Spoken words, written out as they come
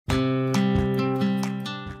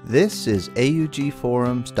This is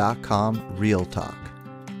augforums.com Real Talk,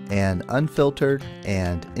 an unfiltered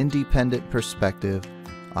and independent perspective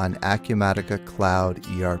on Acumatica Cloud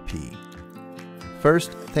ERP.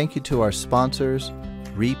 First, thank you to our sponsors,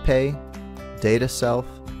 Repay, DataSelf,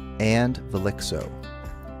 and Velixo.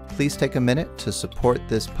 Please take a minute to support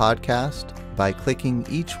this podcast by clicking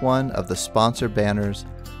each one of the sponsor banners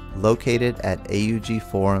located at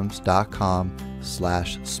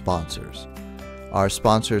augforums.com/sponsors. Our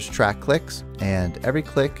sponsors track clicks, and every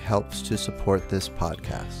click helps to support this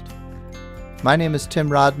podcast. My name is Tim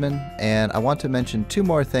Rodman, and I want to mention two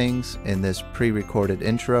more things in this pre-recorded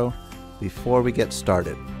intro before we get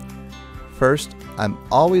started. First, I'm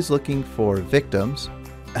always looking for victims,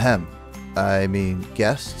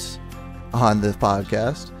 guests on the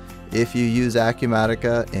podcast. If you use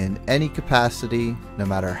Acumatica in any capacity, no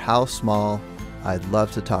matter how small, I'd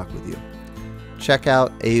love to talk with you. Check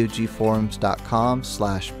out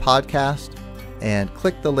augforums.com/podcast and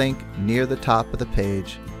click the link near the top of the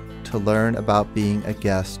page to learn about being a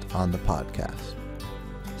guest on the podcast.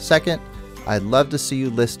 Second, I'd love to see you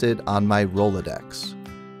listed on my Rolodex.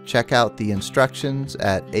 Check out the instructions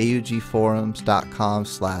at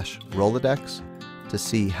augforums.com/Rolodex to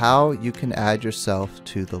see how you can add yourself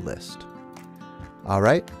to the list. All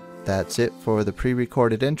right, that's it for the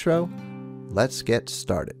pre-recorded intro. Let's get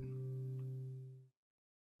started.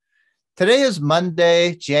 Today is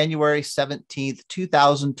Monday, January 17th,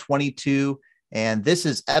 2022, and this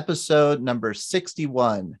is episode number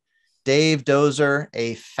 61. Dave Dozer,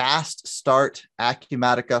 a fast start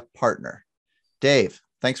Acumatica partner. Dave,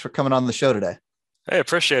 thanks for coming on the show today. Hey,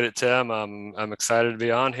 appreciate it, Tim. I'm excited to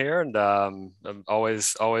be on here, and I'm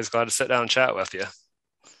always glad to sit down and chat with you.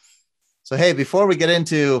 So, hey, before we get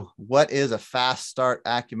into what is a fast start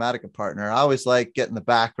Acumatica partner, I always like getting the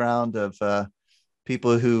background of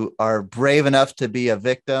people who are brave enough to be a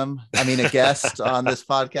guest on this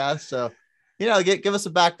podcast. So, give us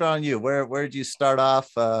a background on you. Where did you start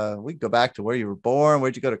off? We can go back to where you were born.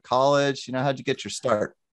 Where'd you go to college? How'd you get your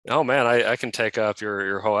start? Oh man, I can take up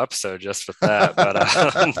your whole episode just with that. But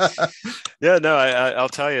I'll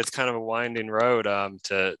tell you, it's kind of a winding road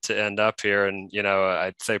to end up here. And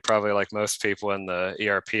I'd say probably like most people in the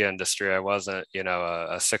ERP industry, I wasn't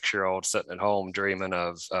a 6-year-old sitting at home dreaming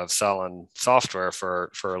of selling software for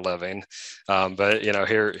a living. But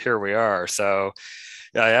here we are. So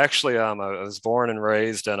I actually I was born and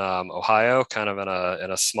raised in Ohio, kind of in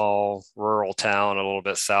a small rural town a little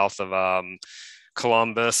bit south of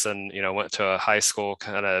Columbus, and went to a high school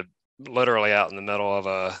kind of literally out in the middle of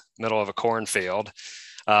a cornfield.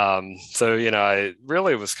 I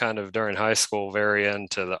really was kind of during high school very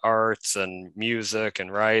into the arts and music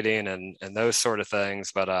and writing and those sort of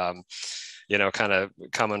things. But kind of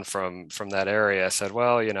coming from that area, I said,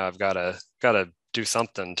 well, I've got to do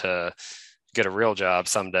something to get a real job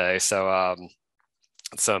someday. So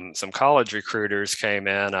some college recruiters came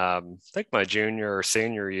in, I think my junior or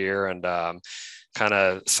senior year, and kind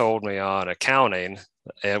of sold me on accounting,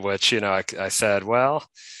 in which, I said, well,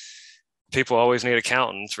 people always need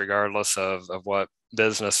accountants regardless of what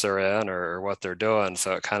business they're in or what they're doing.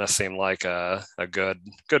 So it kind of seemed like a good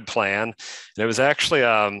plan. And it was actually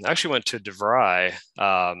went to DeVry,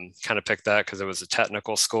 kind of picked that because it was a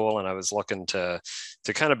technical school, and I was looking to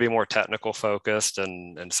kind of be more technical focused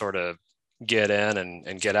and sort of get in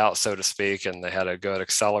and get out, so to speak. And they had a good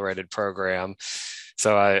accelerated program.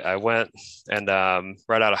 So I went and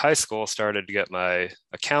right out of high school started to get my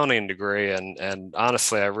accounting degree. And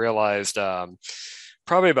honestly, I realized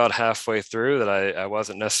probably about halfway through that I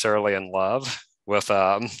wasn't necessarily in love with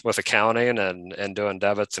accounting and doing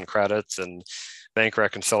debits and credits and bank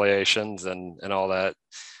reconciliations and all that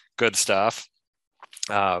good stuff.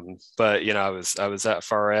 But I was that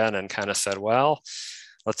far in and kind of said, well,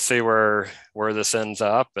 let's see where this ends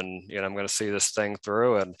up, and I'm going to see this thing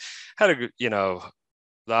through, and had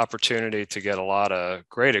the opportunity to get a lot of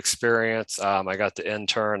great experience. I got to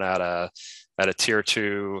intern at a tier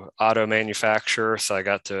 2 auto manufacturer, so I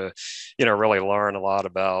got to really learn a lot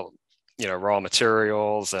about raw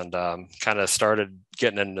materials, and kind of started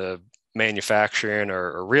getting into manufacturing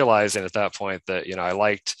or realizing at that point that I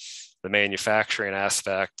liked the manufacturing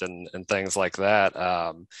aspect and things like that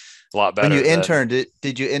a lot better. When you interned,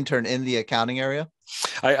 did you intern in the accounting area?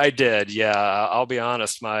 I did, yeah. I'll be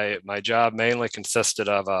honest, my job mainly consisted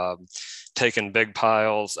of taking big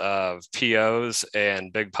piles of POs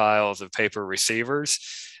and big piles of paper receivers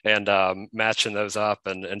and matching those up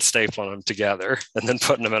and stapling them together and then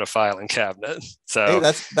putting them in a filing cabinet. So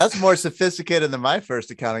hey, that's more sophisticated than my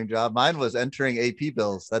first accounting job. Mine was entering AP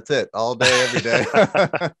bills. That's it, all day, every day.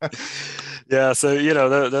 Yeah, so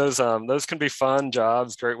those can be fun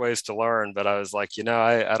jobs, great ways to learn. But I was like,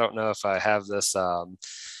 I don't know if I have this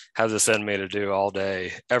in me to do all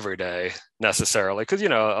day, every day necessarily. Because a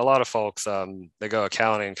lot of folks they go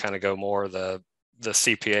accounting, kind of go more the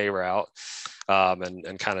CPA route,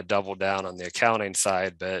 and kind of double down on the accounting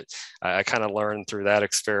side. But I kind of learned through that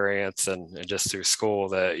experience and just through school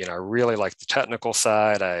that I really like the technical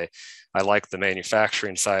side. I like the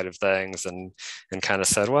manufacturing side of things, and kind of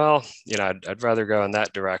said, well, I'd rather go in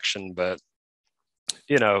that direction. But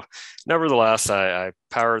you know, nevertheless, I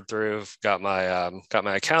powered through, got my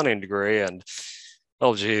accounting degree, and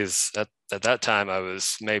oh geez, at that time I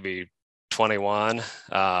was maybe 21.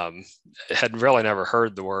 Had really never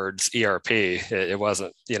heard the words ERP. It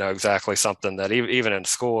wasn't exactly something that even in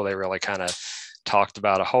school they really kind of talked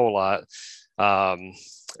about a whole lot. And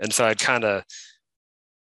so I'd kind of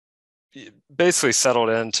basically settled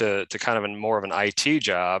into kind of more of an IT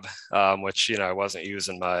job, which I wasn't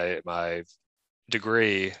using my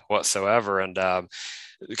degree whatsoever. And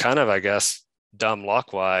kind of, I guess, dumb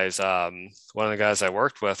luck wise, one of the guys I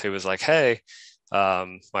worked with, who was like, "Hey,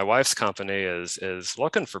 my wife's company is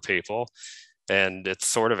looking for people, and it's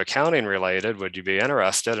sort of accounting related. Would you be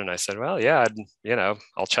interested?" And I said, "Well, yeah,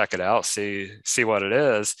 I'll check it out, see what it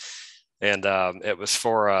is." And it was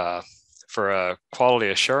for a quality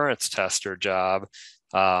assurance tester job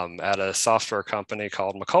at a software company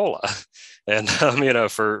called Macola. And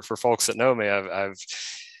for folks that know me, I've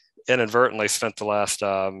inadvertently spent the last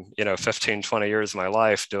 15, 20 years of my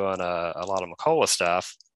life doing a lot of Macola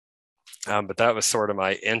stuff. But that was sort of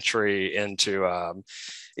my entry into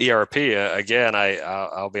ERP. Again,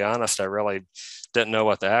 I'll be honest, I really didn't know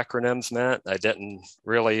what the acronyms meant. I didn't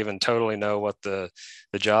really even totally know what the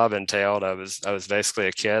job entailed. I was basically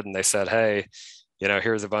a kid, and they said, "Hey,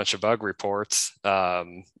 here's a bunch of bug reports.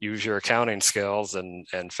 Use your accounting skills and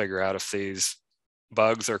figure out if these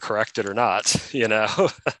bugs are corrected or not."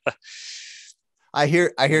 I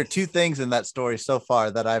hear two things in that story so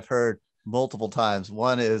far that I've heard multiple times.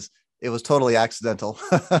 One is it was totally accidental.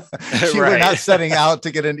 You were not Right. setting out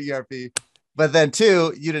to get into ERP. But then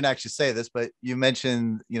two, you didn't actually say this, but you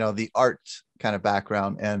mentioned, the art kind of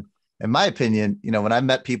background. And in my opinion, when I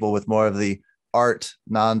met people with more of the art,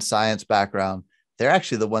 non-science background, they're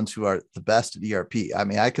actually the ones who are the best at ERP. I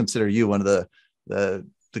mean, I consider you one of the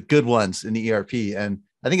good ones in the ERP. And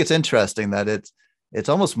I think it's interesting that it's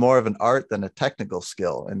almost more of an art than a technical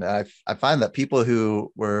skill. And I find that people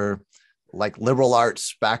who were like liberal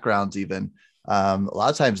arts backgrounds, even a lot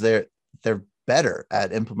of times they're better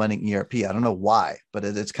at implementing ERP. I don't know why, but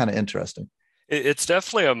it's kind of interesting. It's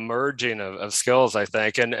definitely a merging of skills, I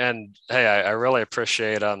think. And hey, I really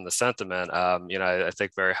appreciate the sentiment. I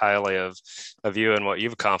think very highly of you and what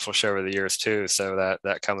you've accomplished over the years too. So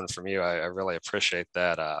that coming from you, I really appreciate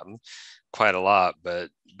that quite a lot.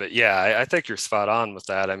 But yeah, I think you're spot on with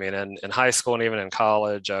that. I mean, in high school and even in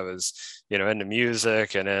college, I was into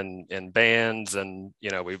music and in bands, and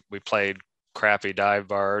we played crappy dive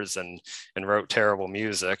bars and wrote terrible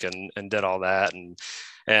music and did all that.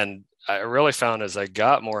 And I really found as I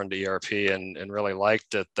got more into ERP and really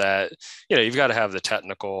liked it, that you've got to have the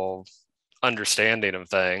technical understanding of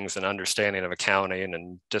things and understanding of accounting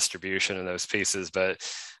and distribution and those pieces. But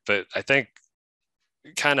I think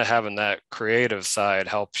kind of having that creative side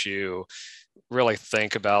helps you really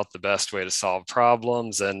think about the best way to solve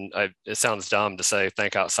problems. And it sounds dumb to say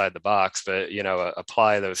think outside the box, but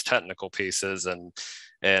apply those technical pieces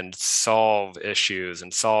and solve issues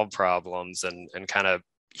and solve problems and kind of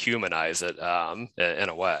humanize it in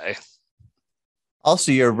a way.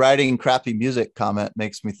 Also, your writing crappy music comment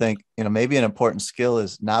makes me think, maybe an important skill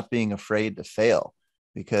is not being afraid to fail,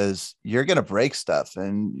 because you're going to break stuff,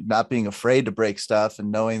 and not being afraid to break stuff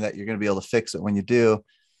and knowing that you're going to be able to fix it when you do.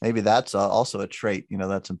 Maybe that's also a trait,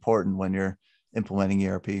 that's important when you're implementing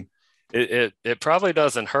ERP. It probably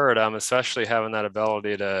doesn't hurt, especially having that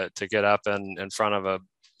ability to get up in front of a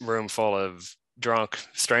room full of drunk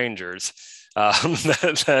strangers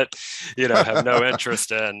that have no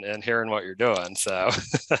interest in hearing what you're doing. So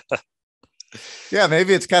Yeah,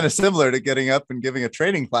 maybe it's kind of similar to getting up and giving a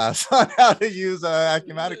training class on how to use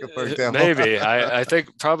Acumatica, for example. maybe I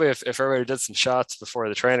think probably if everybody did some shots before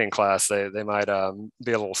the training class, they might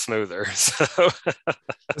be a little smoother. So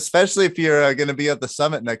Especially if you're going to be at the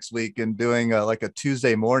summit next week and doing like a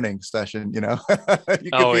Tuesday morning session, you could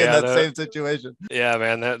oh be in yeah, that same situation. yeah,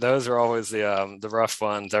 man, those are always the rough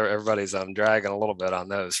ones. Everybody's dragging a little bit on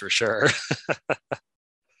those for sure.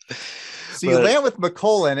 So you But land with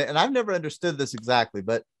Macola in it, and I've never understood this exactly,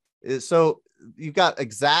 but so you've got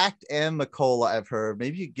Exact and Macola. I've heard.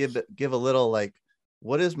 Maybe you give a little like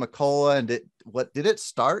what is Macola, and did it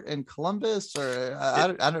start in Columbus, or I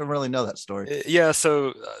don't really know that story. Yeah,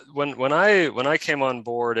 so when I came on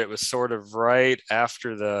board, it was sort of right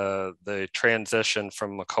after the transition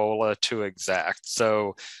from Macola to Exact.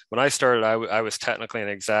 So when I started, I was technically an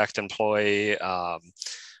Exact employee,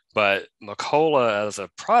 but Macola as a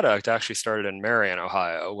product actually started in Marion,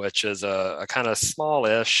 Ohio, which is a kind of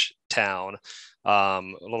small-ish town, a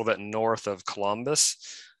little bit north of Columbus,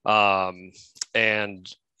 and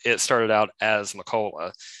it started out as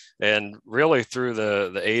Macola. And really through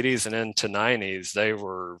the 80s and into 90s, they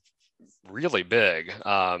were really big.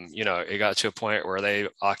 It got to a point where they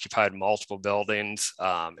occupied multiple buildings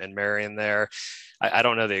in Marion there. I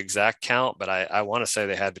don't know the exact count, but I want to say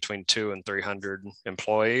they had between 200 and 300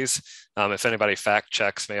 employees. If anybody fact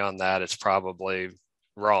checks me on that, it's probably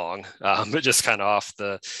wrong, but just kind of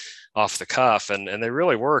off the cuff. And they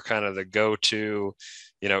really were kind of the go-to,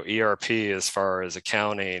 ERP as far as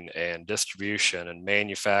accounting and distribution and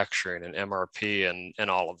manufacturing and MRP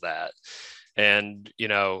and all of that. And,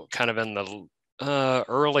 kind of in the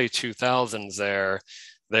early 2000s there,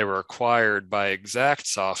 they were acquired by Exact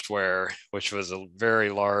Software, which was a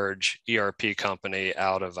very large ERP company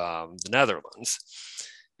out of the Netherlands.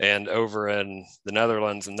 And over in the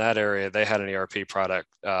Netherlands, in that area, they had an ERP product,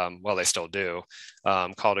 well, they still do,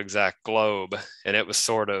 called Exact Globe. And it was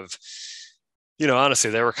sort of, honestly,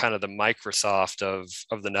 they were kind of the Microsoft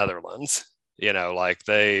of the Netherlands. Like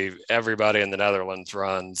everybody in the Netherlands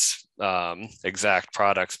runs Exact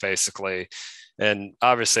products basically. And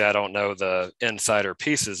obviously, I don't know the insider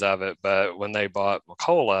pieces of it, but when they bought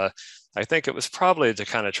Macola, I think it was probably to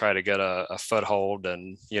kind of try to get a foothold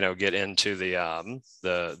and get into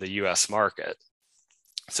the U.S. market.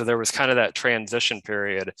 So there was kind of that transition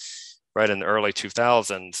period right in the early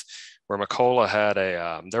 2000s where Macola had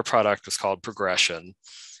their product was called Progression,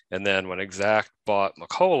 and then when Exact bought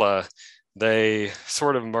Macola, they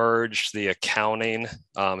sort of merged the accounting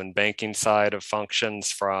and banking side of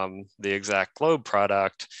functions from the Exact Globe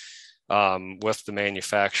product with the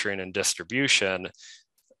manufacturing and distribution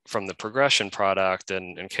from the Progression product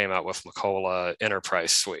and came out with Macola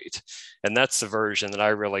Enterprise Suite. And that's the version that I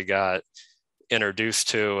really got introduced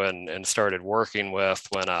to and started working with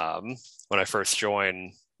when I first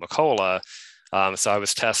joined Macola. So I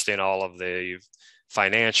was testing all of the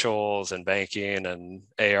financials and banking and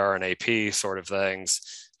AR and AP sort of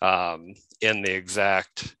things in the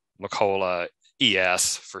Exact Macola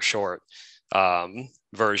ES for short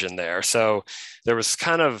version there. So there was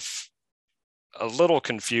kind of a little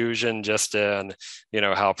confusion just in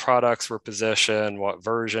how products were positioned, what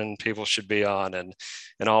version people should be on, and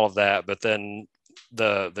all of that. But then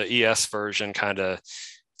the ES version kind of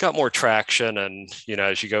got more traction, and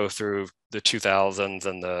as you go through the 2000s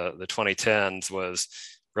and the 2010s was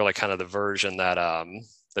really kind of the version that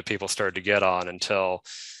that people started to get on until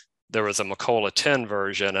there was a Macola 10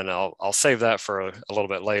 version, and I'll save that for a little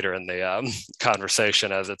bit later in the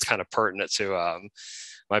conversation as it's kind of pertinent to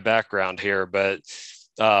my background here. But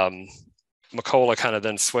Macola kind of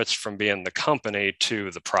then switched from being the company to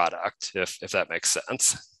the product, if that makes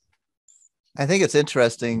sense. I think it's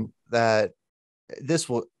interesting that this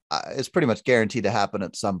will is pretty much guaranteed to happen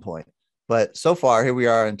at some point. But so far, here we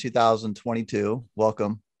are in 2022.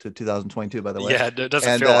 Welcome to 2022, by the way. Yeah, it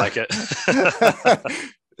doesn't feel like it.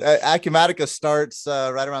 Acumatica starts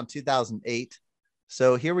right around 2008.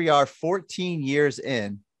 So here we are 14 years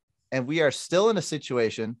in, and we are still in a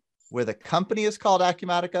situation where the company is called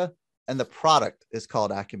Acumatica and the product is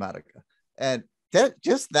called Acumatica. And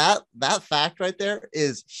that fact right there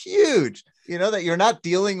is huge. That you're not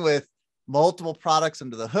dealing with multiple products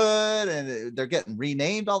under the hood and they're getting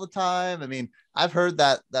renamed all the time. I mean, I've heard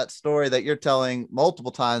that story that you're telling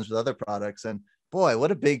multiple times with other products, and boy,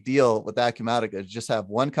 what a big deal with Acumatica to just have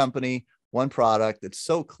one company, one product. It's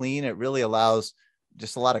so clean. It really allows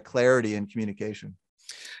just a lot of clarity and communication.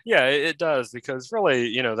 Yeah, it does, because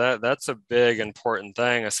really, that's a big important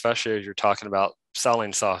thing, especially as you're talking about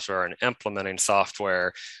selling software and implementing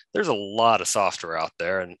software. There's a lot of software out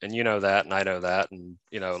there, and you know that, and I know that, and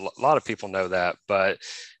a lot of people know that. But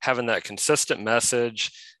having that consistent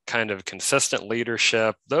message, kind of consistent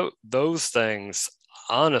leadership, those things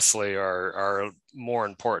honestly are more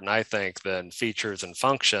important, I think, than features and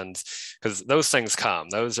functions, because those things come.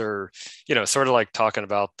 Those are, sort of like talking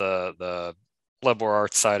about the liberal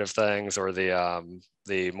arts side of things or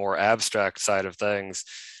the more abstract side of things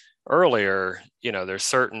earlier. There's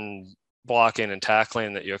certain blocking and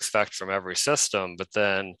tackling that you expect from every system, but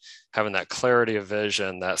then having that clarity of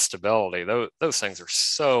vision, that stability, those things are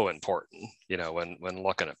so important, when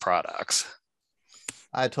looking at products.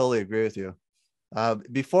 I totally agree with you.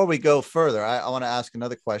 Before we go further, I want to ask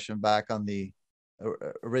another question back on the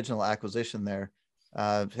original acquisition there.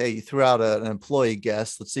 Hey, you threw out an employee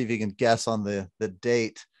guess. Let's see if you can guess on the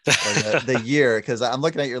date or the year, because I'm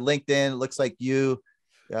looking at your LinkedIn. It looks like you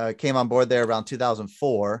came on board there around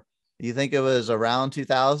 2004. Do you think it was around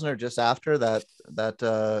 2000 or just after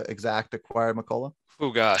that Exact acquired Macola?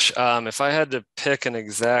 Oh gosh, if I had to pick an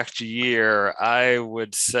exact year, I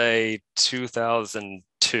would say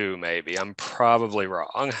 2002, maybe. I'm probably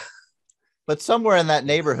wrong. But somewhere in that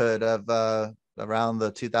neighborhood of around the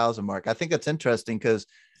 2000 mark. I think it's interesting because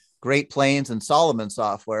Great Plains and Solomon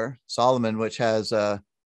software, Solomon, which has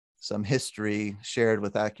some history shared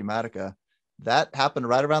with Acumatica, that happened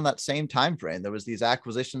right around that same time frame. There was these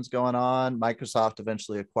acquisitions going on. Microsoft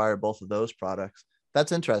eventually acquired both of those products.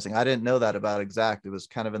 That's interesting. I didn't know that about Exact. It was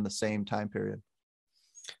kind of in the same time period.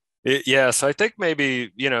 Yeah, so I think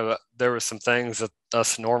maybe, there was some things that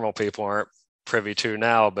us normal people aren't privy to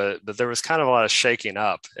now, but there was kind of a lot of shaking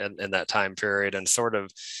up in that time period, and sort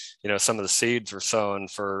of, some of the seeds were sown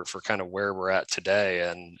for kind of where we're at today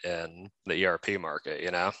and the ERP market.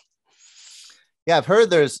 Yeah, I've heard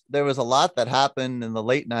there was a lot that happened in the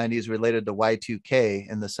late 90s related to Y2K,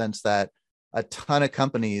 in the sense that a ton of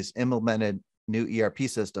companies implemented new ERP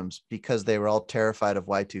systems because they were all terrified of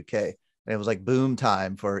Y2K. And it was like boom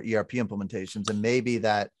time for ERP implementations. And maybe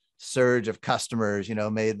that surge of customers,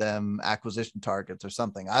 made them acquisition targets or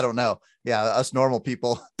something. I don't know. Yeah, us normal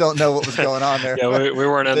people don't know what was going on there. Yeah, we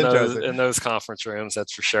weren't It's in those interesting. conference rooms,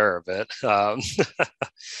 that's for sure.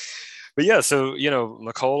 But yeah, so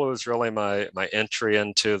Macola was really my entry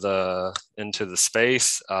into the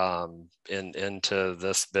space, into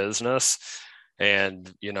this business.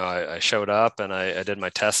 And I showed up and I did my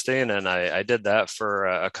testing, and I did that for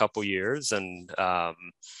a couple years, and got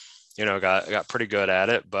pretty good at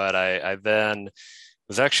it. But I then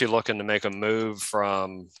was actually looking to make a move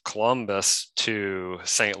from Columbus to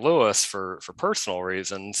St. Louis for personal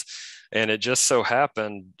reasons. And it just so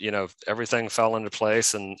happened, everything fell into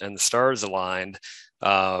place, and the stars aligned.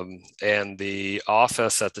 And the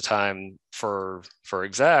office at the time for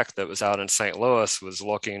Exact that was out in St. Louis was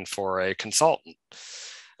looking for a consultant.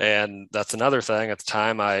 And that's another thing. At the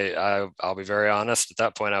time, I'll be very honest. At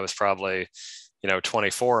that point, I was probably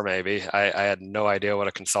 24 maybe. I had no idea what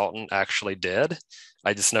a consultant actually did.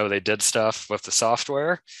 I just know they did stuff with the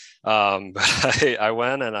software. But I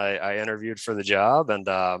went and I interviewed for the job, and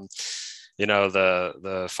the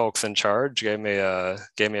folks in charge gave me a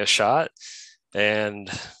shot, and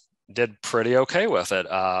did pretty okay with it.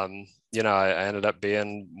 I ended up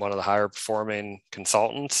being one of the higher performing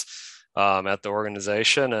consultants at the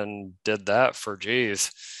organization, and did that for,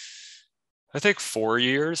 geez, I think 4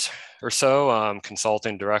 years or so,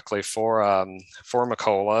 consulting directly for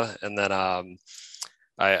Macola. And then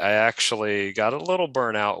I actually got a little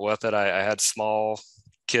burnout with it. I had small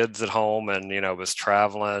kids at home, and was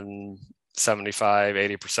traveling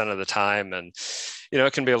 75-80% of the time. And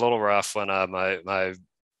it can be a little rough when my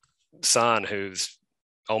son, who's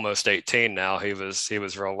almost 18 now, he was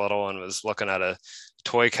real little and was looking at a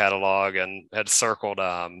toy catalog and had circled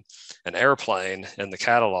an airplane in the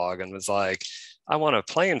catalog, and was like, I want a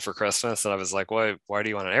plane for Christmas. And I was like, why do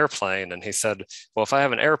you want an airplane? And he said, well, if I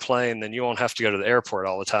have an airplane, then you won't have to go to the airport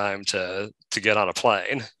all the time to get on a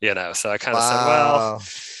plane. So I kind of said, well, Wow.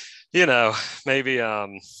 you know, maybe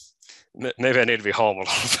maybe I need to be home a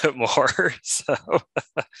little bit more.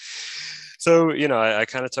 So I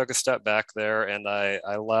kind of took a step back there, and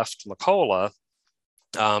I left Macola.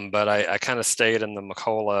 But I kind of stayed in the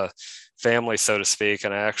Macola family, so to speak,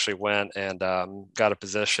 and I actually went and got a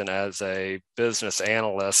position as a business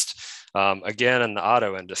analyst, again in the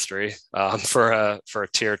auto industry, for a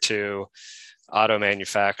tier two auto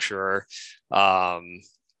manufacturer,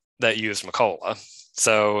 that used Macola.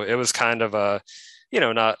 So it was kind of a,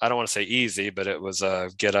 not, I don't want to say easy, but it was a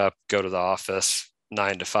get up, go to the office,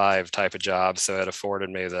 9 to 5 type of job. So it afforded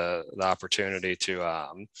me the opportunity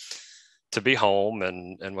to be home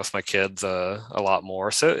and with my kids a lot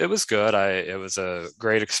more. So it was good. It was a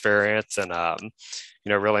great experience, and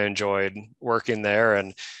really enjoyed working there.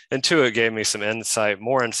 And two, it gave me some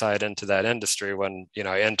more insight into that industry. When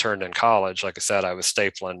I interned in college, like I said, I was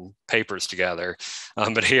stapling papers together,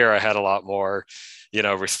 but here I had a lot more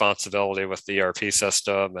responsibility with the ERP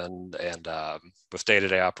system, and with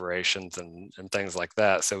day-to-day operations and things like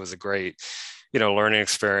that. So it was a great learning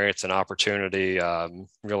experience and opportunity,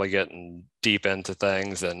 really getting deep into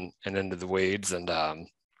things and into the weeds. And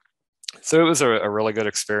so it was a really good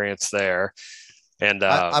experience there. And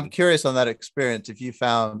I'm curious on that experience. If you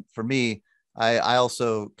found, for me, I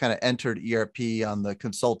also kind of entered ERP on the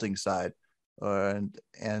consulting side.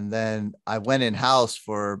 And then I went in house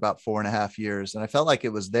for about 4.5 years, and I felt like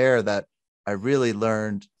it was there that I really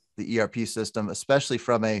learned the ERP system, especially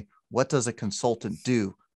from a what does a consultant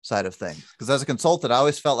do side of things. Because as a consultant, I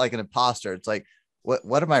always felt like an imposter. It's like,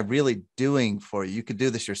 what am I really doing for you? You could do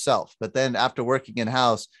this yourself. But then after working in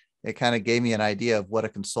house, it kind of gave me an idea of what a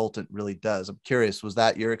consultant really does. I'm curious, was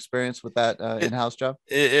that your experience with that in-house job?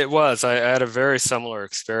 It was. I had a very similar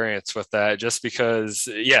experience with that, just because,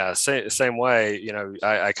 yeah, same way.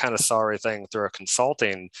 I kind of saw everything through a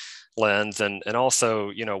consulting lens, and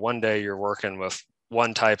also, one day you're working with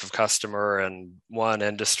one type of customer and one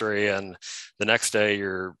industry, and the next day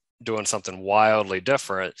you're doing something wildly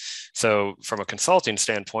different. So, from a consulting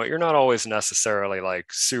standpoint, you're not always necessarily like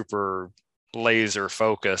super laser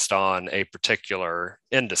focused on a particular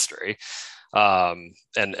industry. And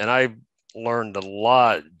I learned a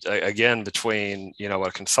lot again between what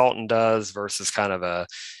a consultant does versus kind of a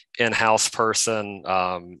in-house person,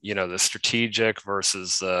 the strategic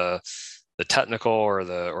versus the technical or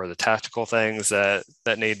the tactical things that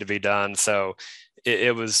need to be done. So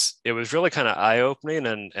it was really kind of eye-opening,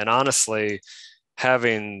 and honestly,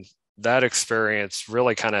 having that experience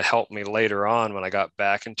really kind of helped me later on when I got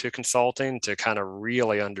back into consulting to kind of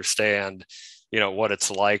really understand what it's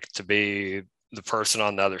like to be the person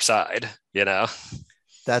on the other side.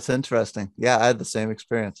 That's interesting. Yeah, I had the same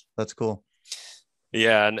experience. That's cool.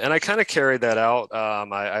 Yeah, and I kind of carried that out.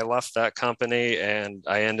 I left that company and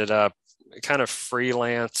I ended up kind of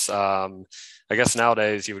freelance. I guess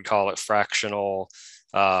nowadays you would call it fractional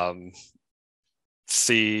um,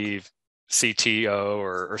 C CTO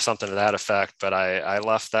or something to that effect. But I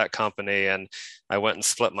left that company and I went and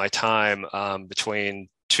split my time between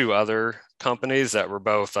two other companies that were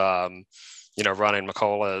both running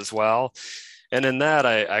Macola as well. And in that,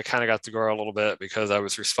 I kind of got to grow a little bit because I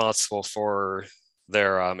was responsible for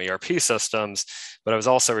their ERP systems, but I was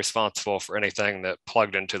also responsible for anything that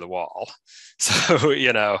plugged into the wall. So,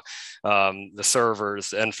 the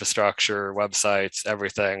servers, infrastructure, websites,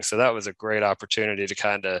 everything. So that was a great opportunity to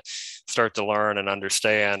kind of start to learn and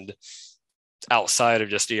understand outside of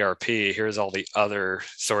just ERP, here's all the other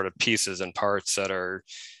sort of pieces and parts that are,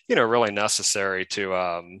 really necessary to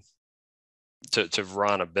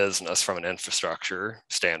run a business from an infrastructure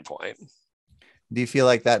standpoint. Do you feel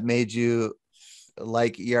like that made you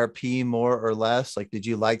like ERP more or less? Like, did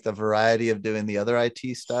you like the variety of doing the other IT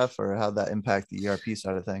stuff, or how that impact the ERP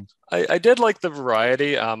side of things? I did like the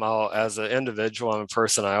variety. As an individual, I'm a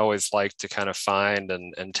person I always like to kind of find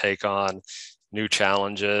and take on new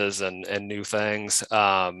challenges and new things.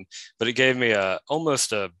 But it gave me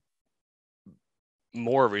almost a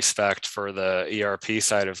more respect for the ERP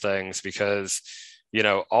side of things because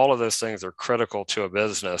all of those things are critical to a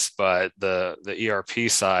business, but the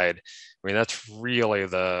ERP side, I mean, that's really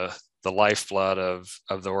the lifeblood of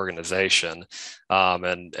the organization.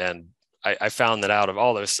 And I found that out of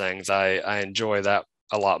all those things, I enjoy that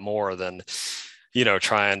a lot more than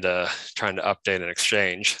trying to update an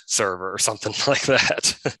Exchange server or something like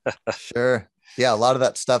that. Sure. Yeah, a lot of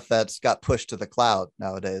that stuff that's got pushed to the cloud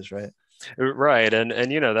nowadays, right? Right. And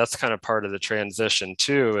that's kind of part of the transition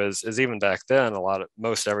too, is even back then,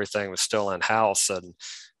 most everything was still in house. And,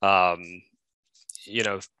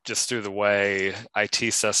 just through the way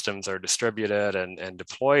IT systems are distributed and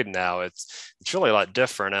deployed now, it's really a lot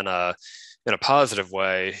different in a positive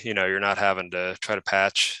way. You're not having to try to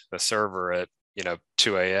patch a server at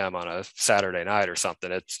 2 a.m. on a Saturday night or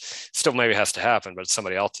something. It's still maybe has to happen, but it's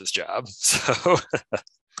somebody else's job. So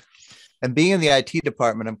And being in the IT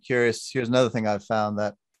department, I'm curious. Here's another thing I've found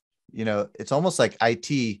that, it's almost like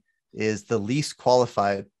IT is the least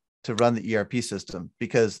qualified to run the ERP system,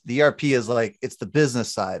 because the ERP is like, it's the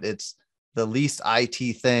business side. It's the least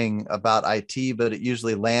IT thing about IT, but it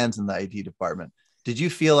usually lands in the IT department. Did you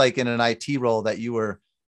feel like in an IT role that you were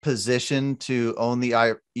positioned to own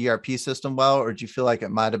the ERP system well, or do you feel like it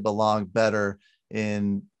might have belonged better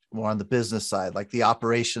in more on the business side, like the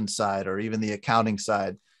operations side or even the accounting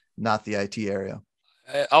side, not the IT area?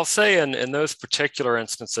 I'll say in those particular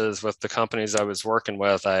instances with the companies I was working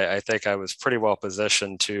with, I think I was pretty well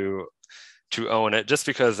positioned to own it just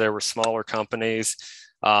because they were smaller companies.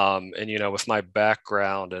 And with my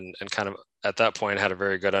background and kind of at that point had a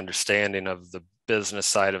very good understanding of the business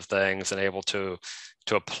side of things and able to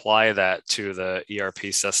apply that to the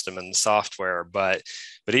ERP system and the software. But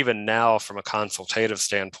even now, from a consultative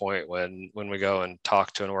standpoint, when we go and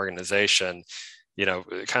talk to an organization,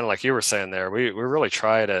 kind of like you were saying there, we really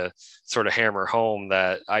try to sort of hammer home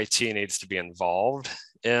that IT needs to be involved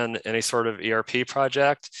in any sort of ERP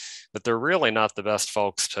project, that they're really not the best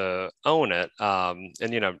folks to own it.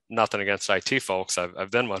 And, nothing against IT folks.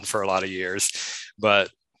 I've been one for a lot of years, but,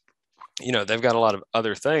 they've got a lot of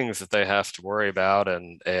other things that they have to worry about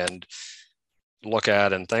and look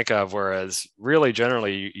at and think of. Whereas really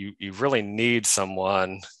generally you really need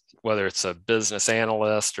someone, whether it's a business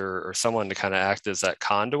analyst or someone to kind of act as that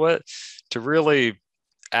conduit to really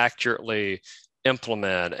accurately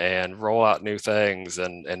implement and roll out new things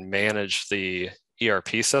and manage the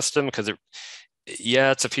ERP system. Because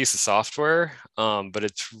it's a piece of software, but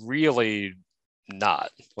it's really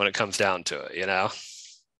not when it comes down to it.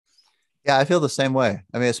 Yeah, I feel the same way.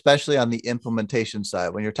 I mean, especially on the implementation side,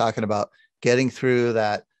 when you're talking about getting through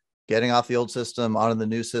that, getting off the old system onto the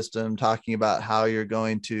new system, talking about how you're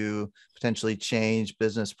going to potentially change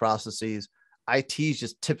business processes. IT is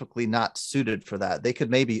just typically not suited for that. They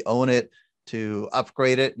could maybe own it to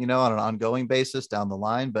upgrade it, on an ongoing basis down the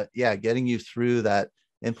line. But yeah, getting you through that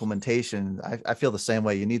implementation, I feel the same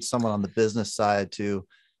way. You need someone on the business side to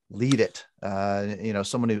lead it,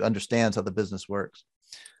 someone who understands how the business works.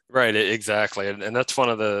 Right, exactly. And that's one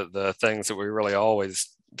of the things that we really always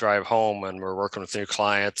drive home when we're working with new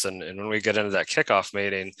clients. And when we get into that kickoff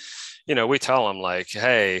meeting, we tell them like,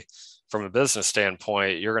 hey, from a business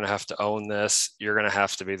standpoint, you're going to have to own this. You're going to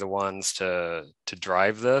have to be the ones to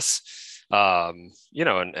drive this, and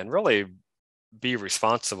really be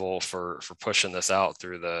responsible for pushing this out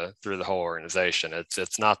through the whole organization.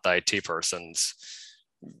 It's not the IT person's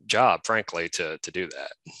job, frankly, to do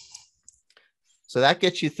that. So that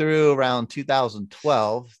gets you through around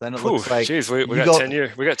 2012. Then it Whew, looks like geez, we you got go. 10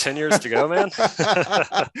 years. We got 10 years to go, man.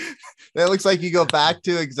 Then it looks like you go back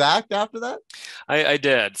to Exact after that. I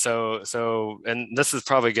did. So, and this is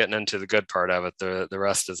probably getting into the good part of it. The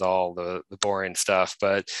rest is all the boring stuff.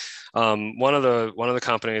 But one of the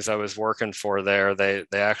companies I was working for there, they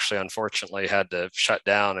actually unfortunately had to shut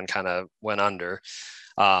down and kind of went under.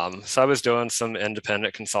 So I was doing some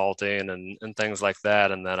independent consulting and things like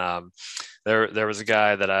that. And then there was a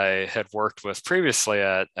guy that I had worked with previously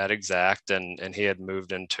at Exact, and he had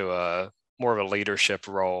moved into a more of a leadership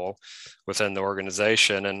role within the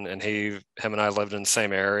organization. And him and I lived in the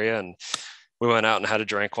same area, and we went out and had a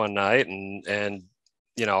drink one night, and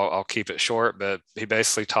I'll keep it short, but he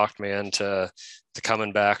basically talked me into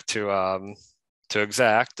coming back to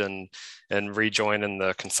Exact and rejoining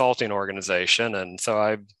the consulting organization. And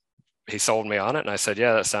so he sold me on it, and I said,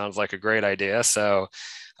 yeah, that sounds like a great idea. So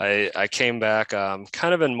I came back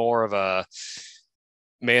kind of in more of a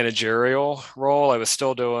managerial role. I was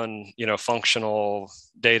still doing, functional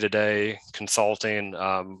day-to-day consulting,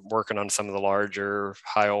 working on some of the larger,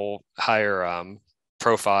 higher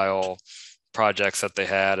profile projects that they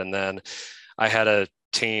had. And then I had a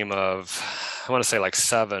team of, I want to say like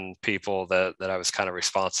 7 people that I was kind of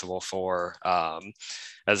responsible for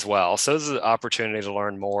as well. So it was an opportunity to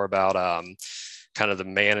learn more about kind of the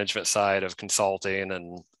management side of consulting,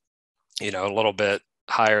 and, a little bit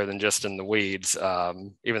higher than just in the weeds,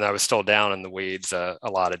 even though I was still down in the weeds a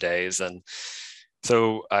lot of days. And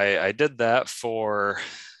so I did that for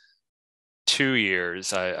 2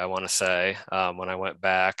 years, I want to say, when I went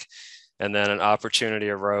back. And then an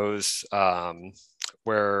opportunity arose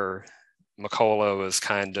where Macola was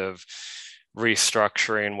kind of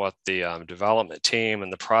restructuring what the development team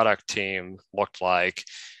and the product team looked like.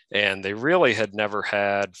 And they really had never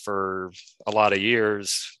had for a lot of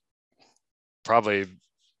years, probably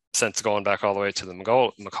since going back all the way to the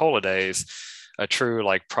Macola days, a true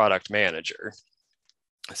like product manager.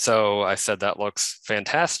 So I said, that looks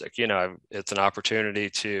fantastic. It's an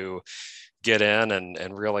opportunity to get in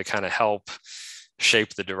and really kind of help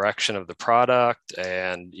shape the direction of the product,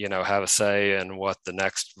 and have a say in what the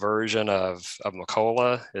next version of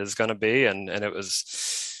Macola is going to be. And it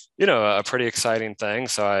was a pretty exciting thing.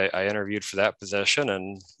 So I interviewed for that position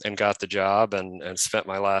and got the job, and spent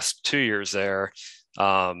my last 2 years there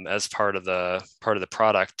as part of the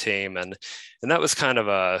product team. And that was kind of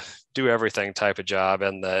a do everything type of job,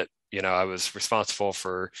 and that I was responsible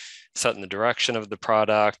for setting the direction of the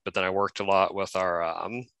product, but then I worked a lot with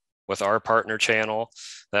our partner channel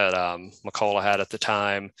that Macola had at the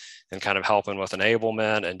time, and kind of helping with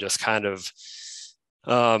enablement, and just kind of,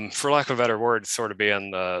 for lack of a better word, sort of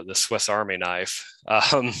being the Swiss Army knife,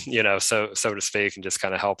 so to speak, and just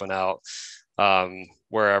kind of helping out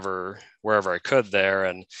wherever I could there.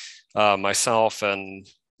 And myself and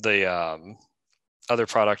the other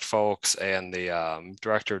product folks and the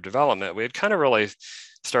director of development, we had kind of really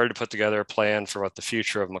started to put together a plan for what the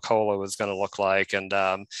future of Macola was going to look like. And,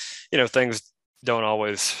 things don't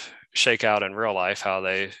always shake out in real life how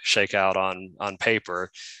they shake out on paper.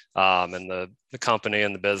 And the company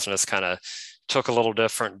and the business kind of took a little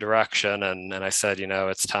different direction, and I said,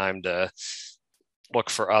 it's time to look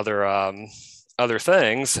for other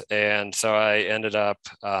things. And so I ended up.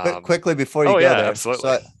 Quickly before you Oh go yeah, there,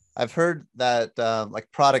 absolutely. I've heard that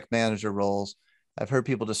like product manager roles, I've heard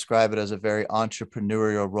people describe it as a very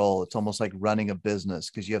entrepreneurial role. It's almost like running a business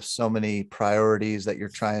because you have so many priorities that you're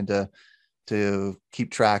trying to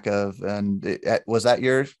keep track of. And was that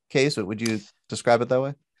your case? Or would you describe it that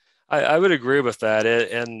way? I would agree with that.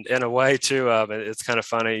 And in a way too, it's kind of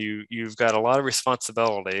funny. You've got a lot of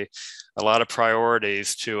responsibility, a lot of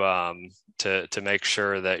priorities to make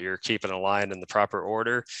sure that you're keeping aligned in the proper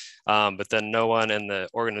order. But then no one in the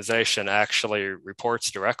organization actually reports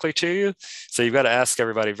directly to you. So you've got to ask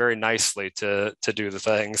everybody very nicely to do the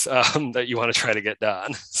things that you want to try to get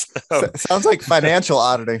done. So, Sounds like financial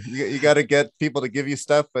auditing. You got to get people to give you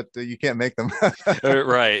stuff, but you can't make them.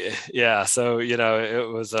 right. Yeah. So,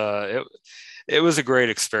 it was a great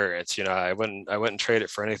experience. I wouldn't trade it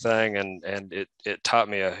for anything. And it taught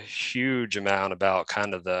me a huge amount about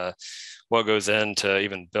kind of what goes into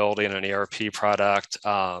even building an ERP product.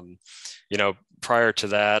 Prior to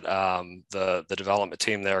that, the development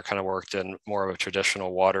team there kind of worked in more of a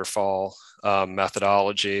traditional waterfall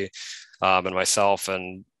methodology. And myself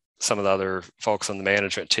and some of the other folks on the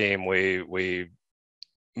management team, we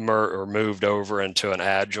moved over into an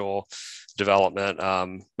agile development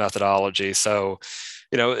methodology. So,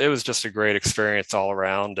 it was just a great experience all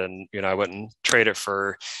around, and I wouldn't trade it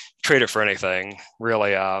for anything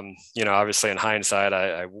really. Obviously in hindsight,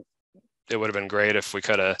 it would have been great if we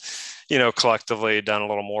could have, collectively done a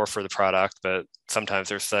little more for the product. But sometimes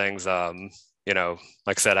there's things, like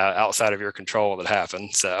I said, outside of your control that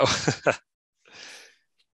happen. So.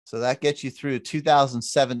 So that gets you through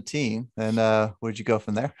 2017. And where'd you go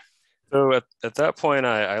from there? So at that point,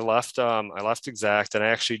 I left Exact, and I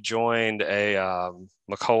actually joined a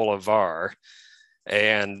Macola VAR,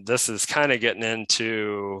 and this is kind of getting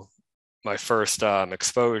into my first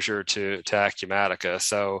exposure to Acumatica.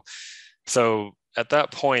 So at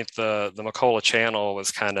that point, the Macola channel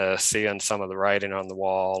was kind of seeing some of the writing on the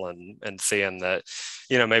wall, and seeing that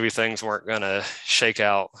maybe things weren't going to shake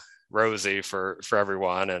out rosy for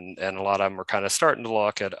everyone, and a lot of them were kind of starting to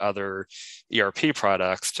look at other ERP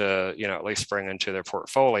products to at least bring into their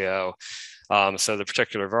portfolio. So the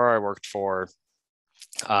particular VAR I worked for,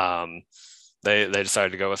 um, they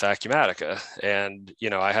decided to go with Acumatica, and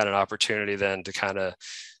I had an opportunity then to kind of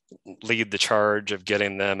lead the charge of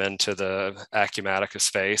getting them into the Acumatica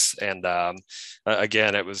space. And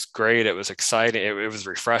again, it was great. It was exciting. It was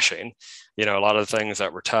refreshing. A lot of the things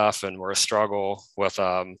that were tough and were a struggle with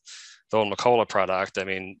the old Macola product. I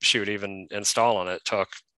mean, shoot, even installing it took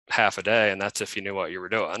half a day, and that's if you knew what you were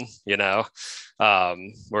doing.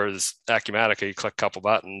 Whereas Acumatica, you click a couple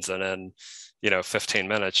buttons, and then 15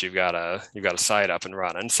 minutes you've got a site up and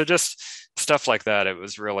running. So just stuff like that. It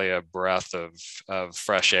was really a breath of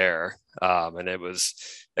fresh air, and it was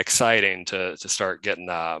exciting to start getting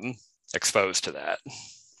exposed to that.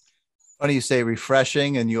 Funny you say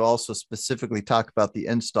refreshing, and you also specifically talk about the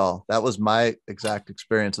install. That was my exact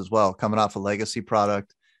experience as well. Coming off a legacy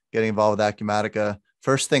product, getting involved with Acumatica.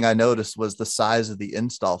 First thing I noticed was the size of the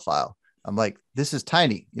install file. I'm like, this is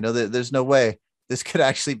tiny. There's no way this could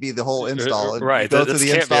actually be the whole install. And you Right. go through This the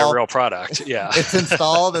can't be a install, real product. Yeah. it's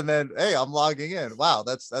installed, and then hey, I'm logging in. Wow,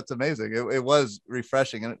 that's amazing. It was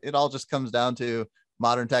refreshing, and it all just comes down to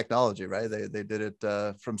modern technology, right? They did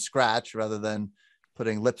it from scratch rather than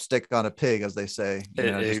putting lipstick on a pig, as they say.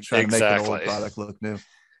 Just trying to make an old Exactly. product look new.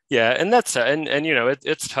 Yeah, and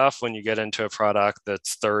it's tough when you get into a product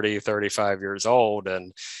that's 30, 35 years old,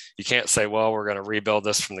 and you can't say, well, we're going to rebuild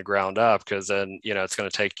this from the ground up, because then it's going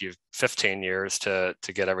to take you 15 years to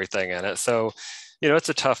get everything in it. So it's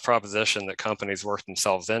a tough proposition that companies work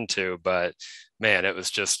themselves into. But man, it was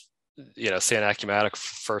just seeing Acumatic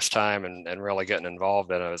first time, and really getting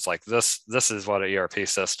involved in it. I was like, this is what an ERP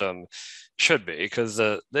system should be, because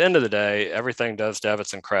the end of the day, everything does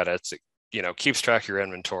debits and credits. It keeps track of your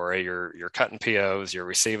inventory. You're cutting POs, you're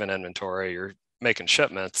receiving inventory, you're making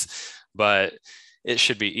shipments. But it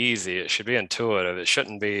should be easy, it should be intuitive, it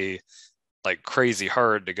shouldn't be like crazy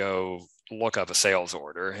hard to go look up a sales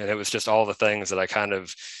order. And it was just all the things that I kind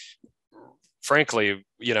of, frankly,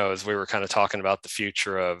 as we were kind of talking about the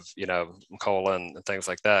future of Macola and things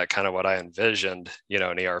like that, kind of what I envisioned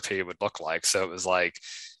an ERP would look like. So it was like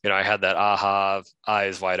I had that aha,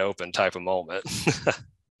 eyes wide open type of moment.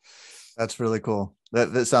 That's really cool.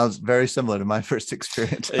 That sounds very similar to my first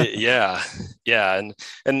experience. Yeah, yeah,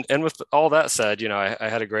 and with all that said, I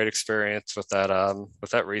had a great experience with that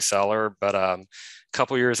reseller. But a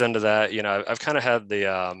couple years into that, I've kind of had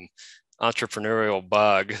the entrepreneurial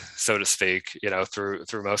bug, so to speak,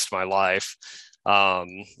 through most of my life.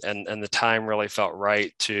 And the time really felt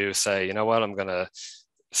right to say, you know what, I'm going to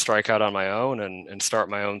strike out on my own and start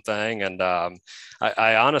my own thing. And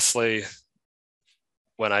I honestly,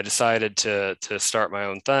 when I decided to start my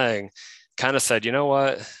own thing, kind of said, you know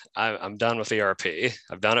what, I'm done with ERP.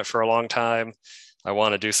 I've done it for a long time. I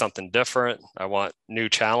want to do something different. I want new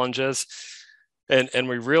challenges. And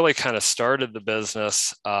we really kind of started the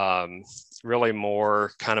business really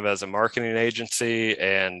more kind of as a marketing agency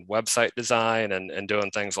and website design and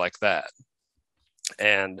doing things like that.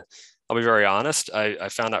 And I'll be very honest, I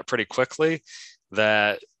found out pretty quickly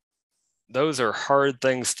that those are hard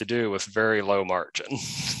things to do with very low margin.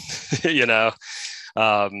 you know,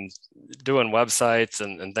 Doing websites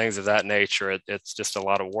and things of that nature, it's just a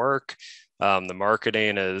lot of work. The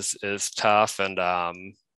marketing is tough, and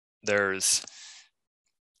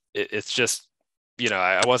it's just,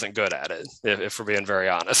 I wasn't good at it, if we're being very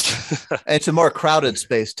honest. It's a more crowded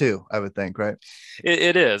space too, I would think, right?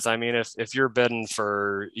 It is. I mean, if you're bidding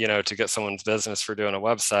for, to get someone's business for doing a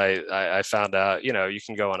website, I found out, you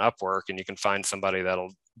can go on Upwork and you can find somebody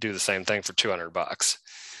that'll do the same thing for $200.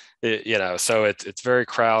 So it's very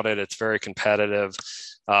crowded. It's very competitive.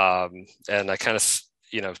 And I kind of,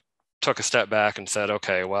 took a step back and said,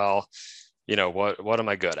 okay, well, what am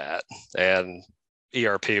I good at? And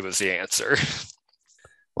ERP was the answer.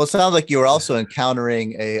 Well, it sounds like you were also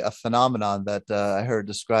encountering a phenomenon that I heard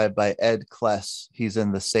described by Ed Kless. He's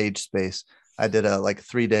in the Sage space. I did a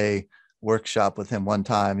 3-day workshop with him one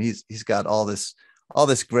time. He's got all this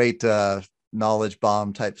great knowledge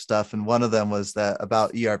bomb type stuff, and one of them was that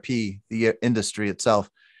about ERP, the industry itself,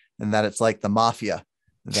 and that it's like the mafia,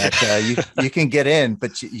 that you can get in,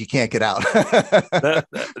 but you can't get out.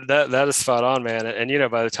 that is spot on, man.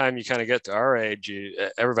 And by the time you kind of get to our age,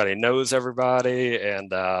 everybody knows everybody,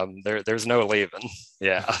 and there's no leaving.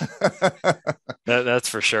 Yeah, that's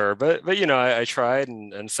for sure. But I tried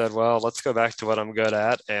and said, well, let's go back to what I'm good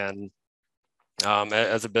at. And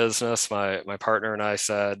as a business, my partner and I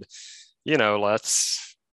said,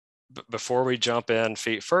 let's, before we jump in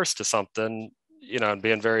feet first to something, and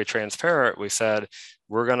being very transparent, we said,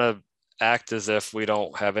 we're going to act as if we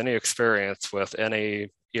don't have any experience with any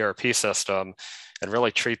ERP system and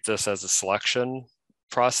really treat this as a selection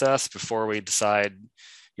process before we decide,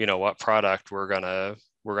 what product we're going to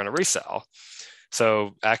resell.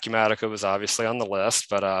 So Acumatica was obviously on the list,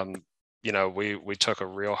 but we took a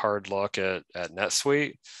real hard look at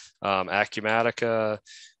NetSuite, Acumatica,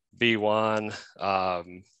 B1,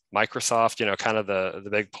 Microsoft, kind of the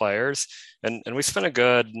big players. And we spent a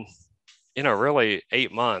good, really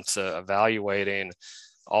 8 months evaluating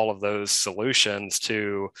all of those solutions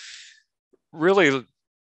to really,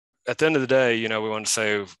 at the end of the day, we want to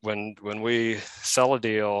say when we sell a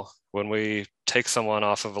deal, when we take someone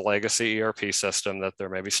off of a legacy ERP system that they're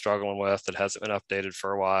maybe struggling with, that hasn't been updated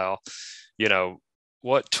for a while,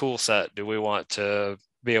 what tool set do we want to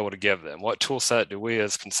be able to give them? What tool set do we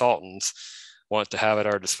as consultants want to have at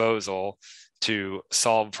our disposal to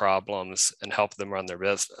solve problems and help them run their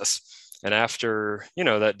business? And after,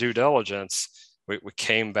 that due diligence, we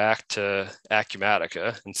came back to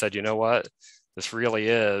Acumatica and said, you know what, this really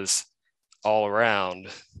is all around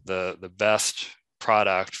the best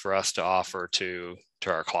product for us to offer to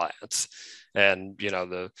our clients. And,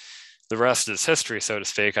 the rest is history, so to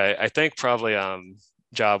speak. I think probably,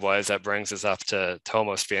 job wise, that brings us up to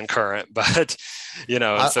almost being current, but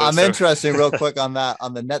I'm interested real quick on that,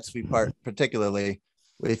 on the NetSuite part, particularly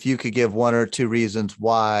if you could give 1 or 2 reasons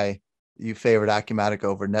why you favored Acumatica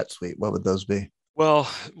over NetSuite, what would those be? Well,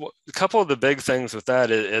 a couple of the big things with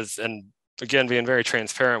that is, and again, being very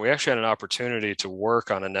transparent, we actually had an opportunity to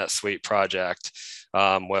work on a NetSuite project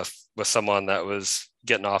with someone that was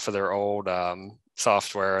getting off of their old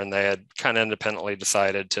software, and they had kind of independently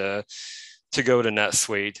decided to go to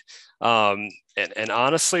NetSuite. And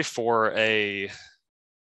honestly, for a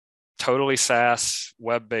totally SaaS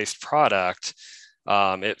web-based product,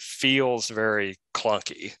 it feels very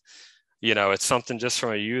clunky. It's something just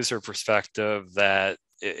from a user perspective that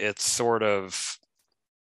it's sort of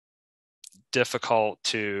difficult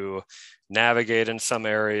to navigate in some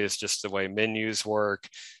areas, just the way menus work,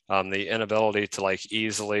 the inability to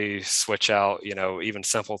easily switch out, even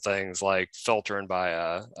simple things like filtering by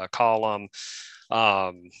a column.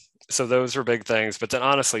 So those are big things. But then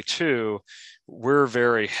honestly too, we're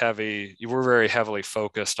very heavily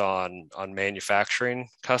focused on manufacturing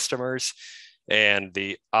customers, and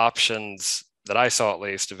the options that I saw at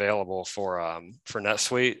least available for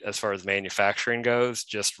NetSuite as far as manufacturing goes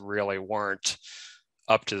just really weren't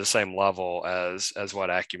up to the same level as what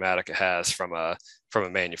Acumatica has from a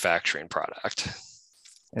manufacturing product.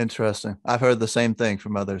 Interesting. I've heard the same thing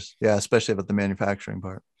from others. Yeah, especially about the manufacturing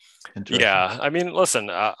part. Interesting. Yeah, I mean, listen,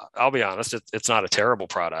 I'll be honest, it's not a terrible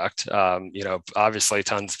product. Obviously,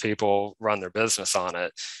 tons of people run their business on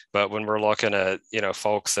it, but when we're looking at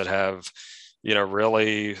folks that have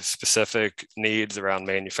really specific needs around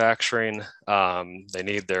manufacturing, they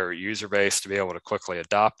need their user base to be able to quickly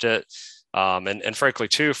adopt it, and frankly,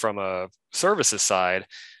 too, from a services side,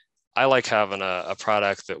 I like having a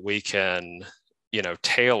product that we can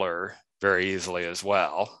tailor very easily as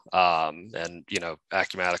well. And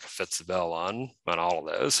Acumatica fits the bill on all of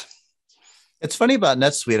those. It's funny about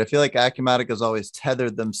NetSuite. I feel like Acumatica has always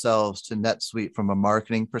tethered themselves to NetSuite from a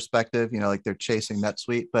marketing perspective, like they're chasing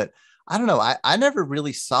NetSuite. But I don't know. I never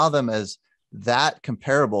really saw them as that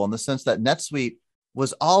comparable in the sense that NetSuite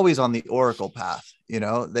was always on the Oracle path,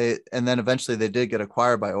 and then eventually they did get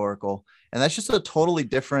acquired by Oracle. And that's just a totally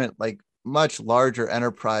different, like much larger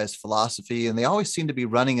enterprise philosophy. And they always seem to be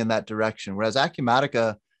running in that direction. Whereas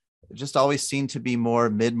Acumatica just always seemed to be more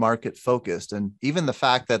mid-market focused. And even the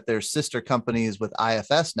fact that they're sister companies with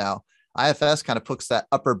IFS now, IFS kind of puts that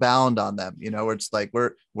upper bound on them, where it's like,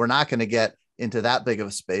 we're not going to get into that big of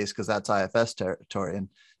a space because that's IFS territory. And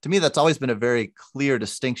to me, that's always been a very clear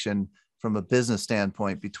distinction from a business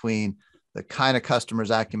standpoint between the kind of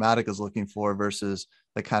customers Acumatica is looking for versus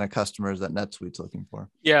the kind of customers that NetSuite's looking for.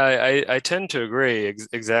 Yeah, I tend to agree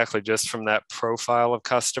exactly, just from that profile of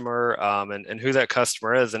customer, and who that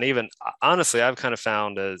customer is. And even honestly, I've kind of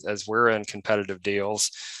found as we're in competitive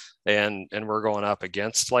deals and we're going up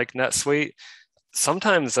against like NetSuite,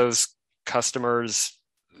 sometimes those customers,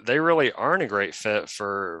 they really aren't a great fit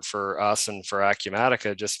for us and for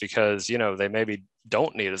Acumatica, just because, they maybe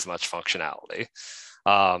don't need as much functionality.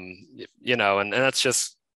 And that's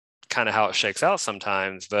just kind of how it shakes out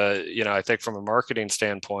sometimes. But, I think from a marketing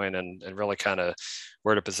standpoint and really kind of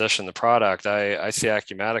where to position the product, I see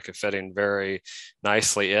Acumatica fitting very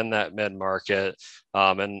nicely in that mid-market,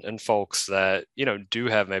 and folks that, do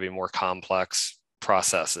have maybe more complex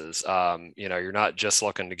processes. You're not just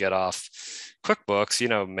looking to get off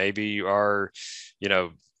QuickBooks, maybe you are,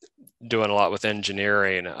 doing a lot with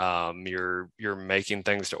engineering. You're making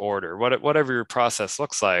things to order, whatever your process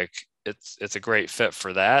looks like. It's a great fit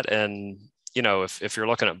for that. And, if you're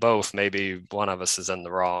looking at both, maybe one of us is in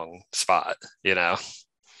the wrong spot, Yeah,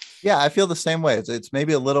 I feel the same way. It's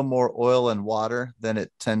maybe a little more oil and water than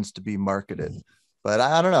it tends to be marketed. But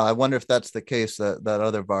I don't know. I wonder if that's the case that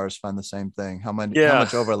other VARs find the same thing. How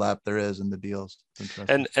much overlap there is in the deals.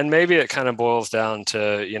 And maybe it kind of boils down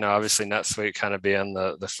to, obviously NetSuite kind of being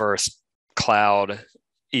the first cloud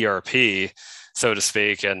ERP, so to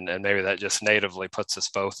speak, and maybe that just natively puts us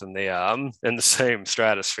both in the same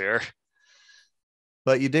stratosphere.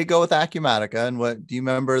 But you did go with Acumatica, and what do you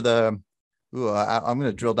remember I'm going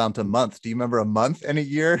to drill down to a month. Do you remember a month and a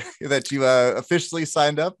year that you officially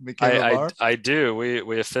signed up and became a VAR? I do.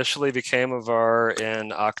 We officially became a VAR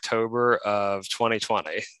in October of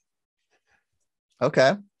 2020.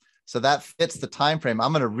 Okay. So that fits the time frame.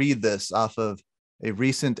 I'm going to read this off of a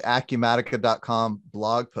recent Acumatica.com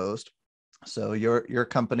blog post. So your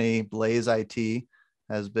company, Blaze IT,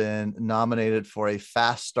 has been nominated for a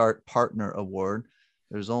Fast Start Partner Award.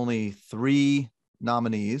 There's only 3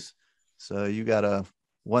 nominees, so you got a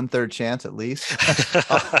 1/3 chance at least.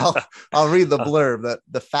 I'll read the blurb. That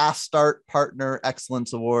the Fast Start Partner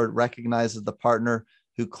Excellence Award recognizes the partner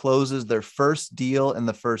who closes their first deal in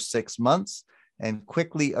the first 6 months and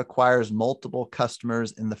quickly acquires multiple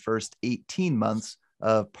customers in the first 18 months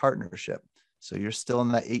of partnership. So you're still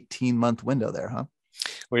in that 18-month window there, huh?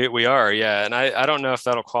 We are, yeah. And I don't know if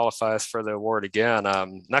that'll qualify us for the award again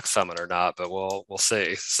next summit or not, but we'll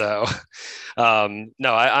see. So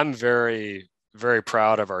no, I'm very, very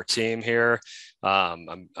proud of our team here.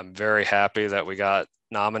 I'm very happy that we got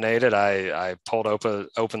nominated. I pulled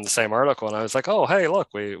open the same article and I was like, oh, hey, look,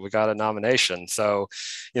 we got a nomination. So,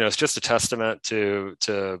 it's just a testament to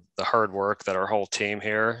the hard work that our whole team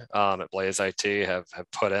here at Blaze IT have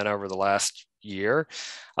put in over the last year.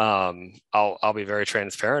 I'll be very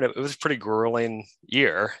transparent. It was a pretty grueling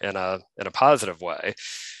year in a positive way.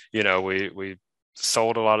 We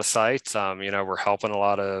sold a lot of sites. We're helping a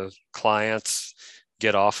lot of clients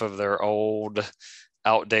get off of their old,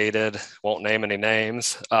 outdated, won't name any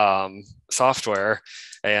names, software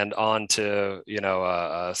and onto,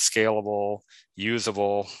 a scalable,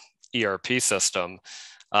 usable ERP system.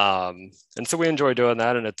 And so we enjoy doing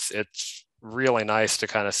that. And it's really nice to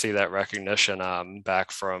kind of see that recognition back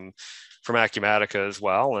from Acumatica as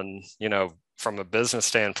well. And, from a business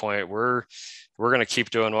standpoint, we're going to keep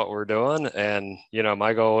doing what we're doing. And,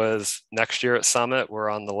 my goal is next year at Summit, we're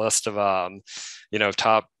on the list of,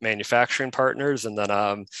 top manufacturing partners. And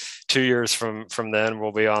then 2 years from then,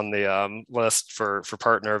 we'll be on the list for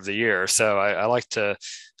partner of the year. So I like to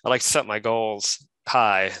set my goals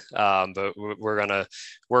high, but we're going to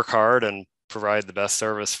work hard and provide the best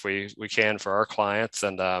service we can for our clients,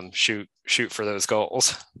 and shoot for those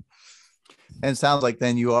goals. And it sounds like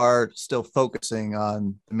then you are still focusing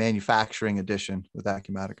on the manufacturing edition with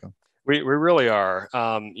Acumatica. We really are.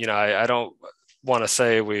 I don't want to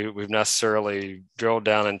say we've necessarily drilled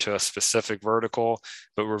down into a specific vertical,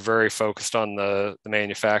 but we're very focused on the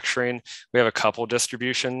manufacturing. We have a couple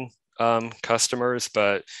distribution customers,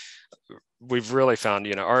 but we've really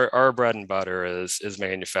found, our bread and butter is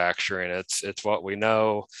manufacturing. It's what we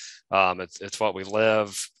know. It's what we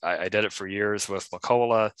live. I did it for years with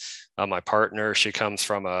Macola. My partner, she comes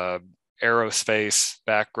from a aerospace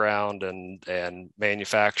background and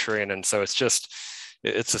manufacturing. And so it's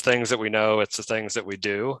the things that we know, it's the things that we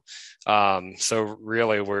do. So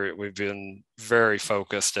really we've been very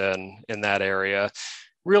focused in that area,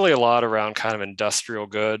 really a lot around kind of industrial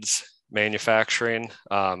goods manufacturing,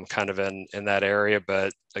 kind of in that area.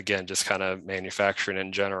 But again, just kind of manufacturing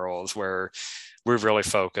in general is where we've really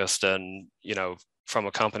focused, and, from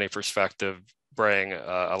a company perspective, bring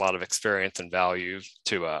a lot of experience and value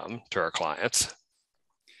to our clients.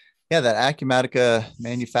 Yeah, that Acumatica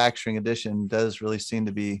Manufacturing Edition does really seem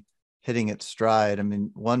to be hitting its stride. I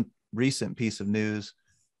mean, one recent piece of news,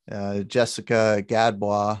 Jessica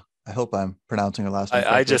Gadbois, I hope I'm pronouncing her last name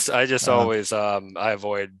correctly. I just always I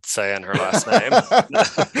avoid saying her last name.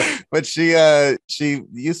 But she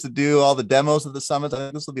used to do all the demos of the summit. I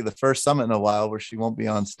think this will be the first summit in a while where she won't be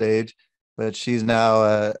on stage, but she's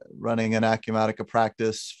now running an Acumatica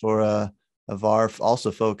practice for a VAR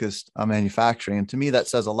also focused on manufacturing. And to me, that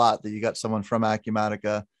says a lot that you got someone from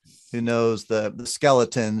Acumatica who knows the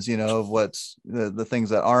skeletons, of what's the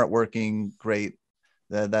things that aren't working great,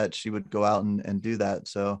 that she would go out and do that.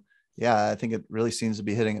 So yeah, I think it really seems to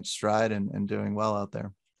be hitting its stride and doing well out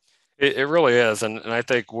there. It really is. And I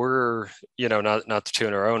think we're, not to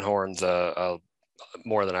tune our own horns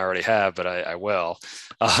more than I already have, but I will.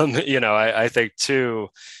 I think too,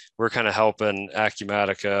 we're kind of helping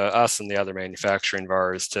Acumatica, us and the other manufacturing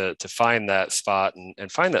VARs to find that spot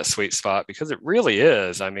and find that sweet spot, because it really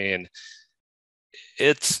is. I mean,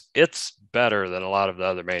 it's better than a lot of the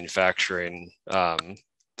other manufacturing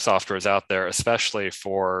softwares out there, especially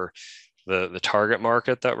for the target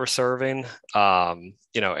market that we're serving, and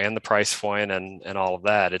the price point and all of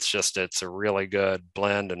that. It's a really good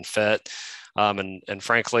blend and fit. And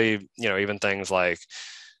frankly, even things like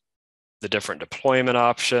the different deployment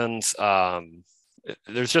options,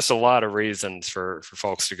 there's just a lot of reasons for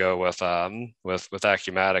folks to go with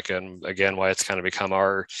Acumatica, and again, why it's kind of become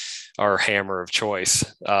our hammer of choice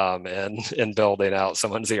in building out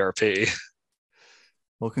someone's ERP.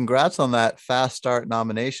 Well, congrats on that fast start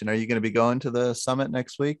nomination. Are you going to be going to the summit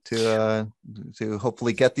next week to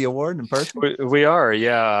hopefully get the award in person? We are,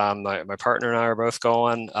 yeah. My partner and I are both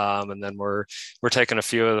going, and then we're taking a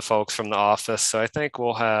few of the folks from the office. So I think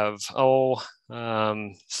we'll have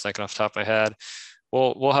just thinking off the top of my head,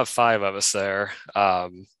 we'll have 5 of us there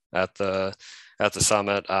at the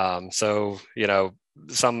summit. So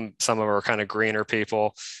some of them are kind of greener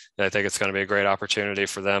people. And I think it's going to be a great opportunity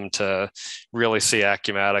for them to really see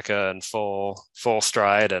Acumatica in full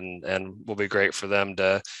stride, and will be great for them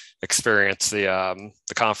to experience the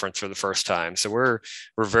conference for the first time. So we're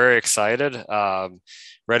very excited,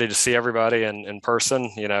 ready to see everybody in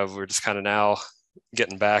person. We're just kind of now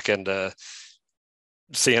getting back into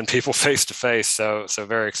seeing people face to face. So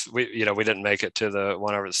we didn't make it to the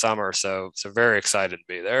one over the summer. So very excited to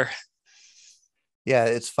be there. Yeah,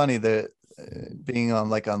 it's funny that being on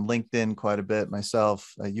LinkedIn quite a bit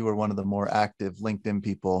myself, you were one of the more active LinkedIn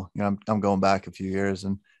people. I'm going back a few years,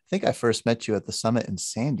 and I think I first met you at the summit in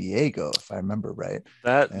San Diego, if I remember right.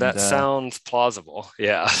 That sounds plausible.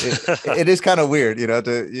 Yeah. it is kind of weird,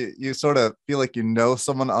 you sort of feel like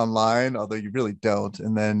someone online, although you really don't.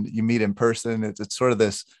 And then you meet in person. It's sort of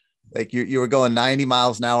this, like you were going 90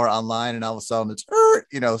 miles an hour online, and all of a sudden it's,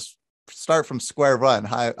 start from square one.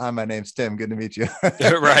 Hi, my name's Tim. Good to meet you.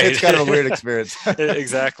 Right. It's kind of a weird experience.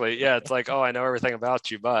 Exactly. Yeah. It's like, oh, I know everything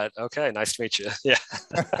about you, but okay, nice to meet you. Yeah.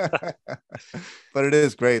 But it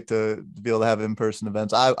is great to be able to have in-person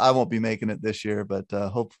events. I won't be making it this year, but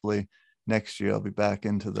hopefully next year I'll be back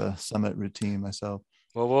into the summit routine myself.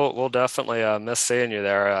 Well, we'll definitely miss seeing you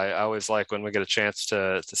there. I always like when we get a chance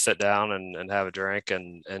to sit down and have a drink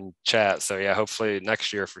and chat. So yeah, hopefully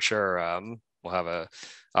next year for sure. we'll have a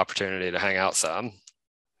opportunity to hang out some.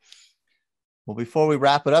 Well, before we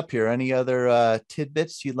wrap it up here, any other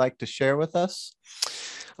tidbits you'd like to share with us?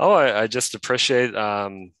 Oh, I just appreciate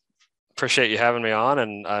you having me on,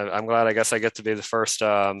 and I'm glad. I guess I get to be the first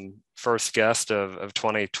guest of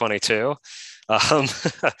 2022.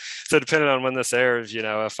 So depending on when this airs,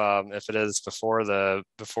 if it is before the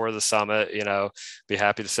summit, be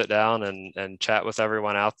happy to sit down and chat with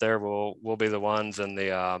everyone out there. We'll be the ones in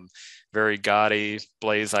the very gaudy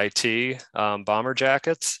Blaze IT bomber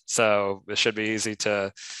jackets, so it should be easy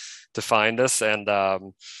to find us. And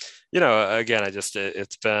again,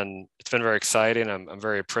 it's been very exciting. I'm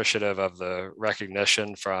very appreciative of the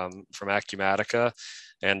recognition from Acumatica,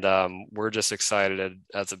 and we're just excited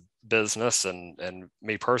as a business, and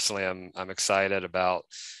me personally, I'm excited about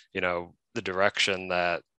the direction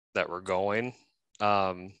that we're going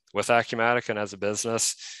with Acumatica and as a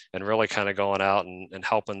business, and really kind of going out and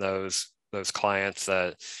helping those clients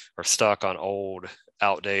that are stuck on old,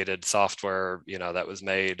 outdated software, that was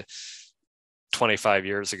made 25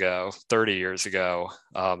 years ago, 30 years ago,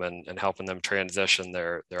 and helping them transition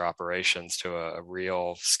their operations to a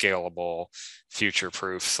real scalable,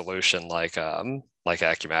 future-proof solution like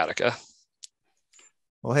Acumatica.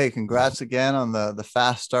 Well, hey, congrats again on the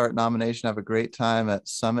Fast Start nomination. Have a great time at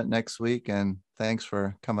Summit next week, and thanks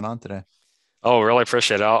for coming on today. Oh, really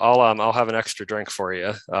appreciate it. I'll have an extra drink for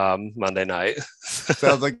you Monday night.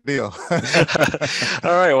 Sounds like a deal.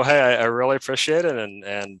 All right. Well, hey, I really appreciate it,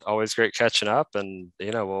 and always great catching up. And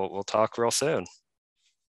we'll talk real soon.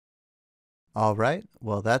 All right.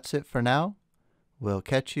 Well, that's it for now. We'll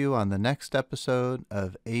catch you on the next episode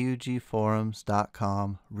of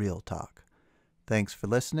AUGforums.com Real Talk. Thanks for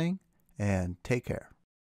listening, and take care.